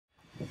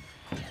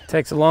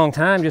Takes a long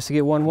time just to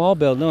get one wall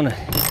built, don't it?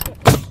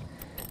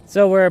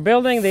 So we're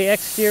building the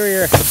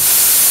exterior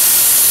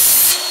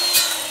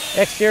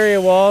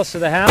walls to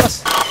the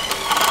house.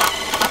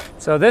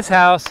 So this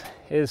house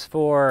is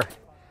for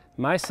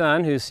my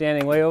son, who's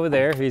standing way over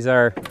there. He's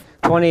our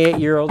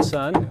 28-year-old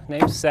son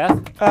named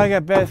Seth. I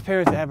got best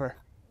parents ever,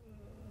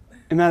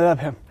 and I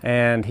love him.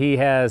 And he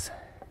has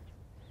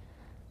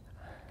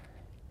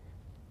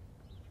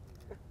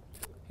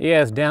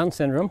Down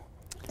syndrome.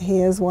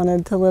 He has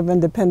wanted to live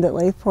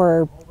independently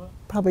for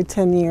probably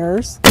 10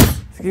 years.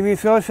 It's getting me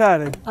so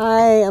excited. I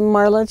am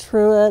Marla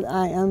Truitt.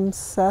 I am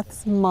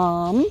Seth's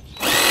mom.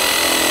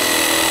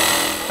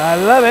 I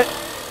love it.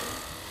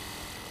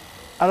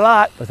 A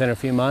lot. Within a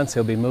few months,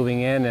 he'll be moving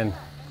in and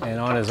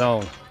on his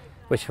own,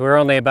 which we're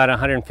only about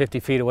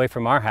 150 feet away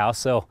from our house,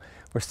 so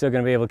we're still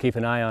going to be able to keep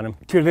an eye on him.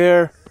 To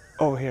there,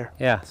 over here.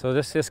 Yeah, so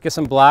just get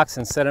some blocks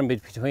and set them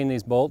between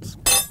these bolts.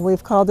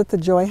 We've called it the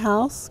Joy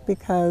House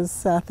because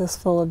Seth is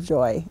full of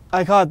joy.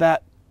 I call it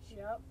that.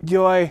 Yep.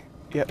 Joy.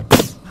 Yep.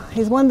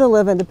 He's wanted to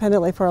live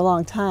independently for a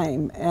long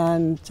time,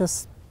 and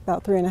just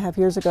about 3.5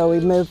 years ago, we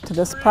moved to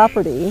this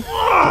property.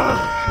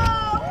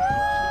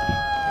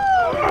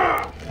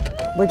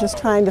 We're just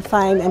trying to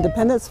find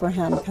independence for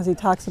him because he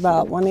talks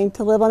about wanting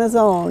to live on his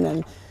own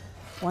and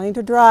wanting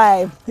to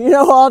drive. You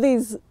know, all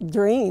these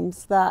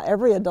dreams that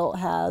every adult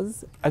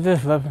has. I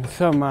just love him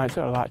so much,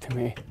 a lot to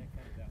me.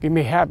 Get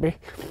me happy.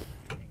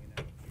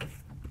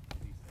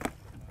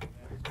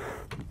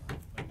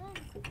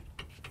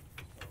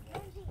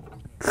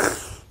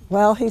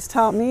 Well, he's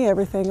taught me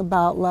everything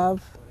about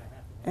love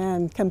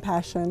and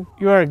compassion.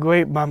 You are a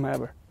great mom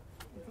ever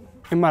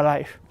in my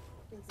life.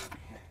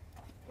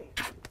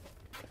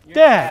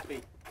 Dad!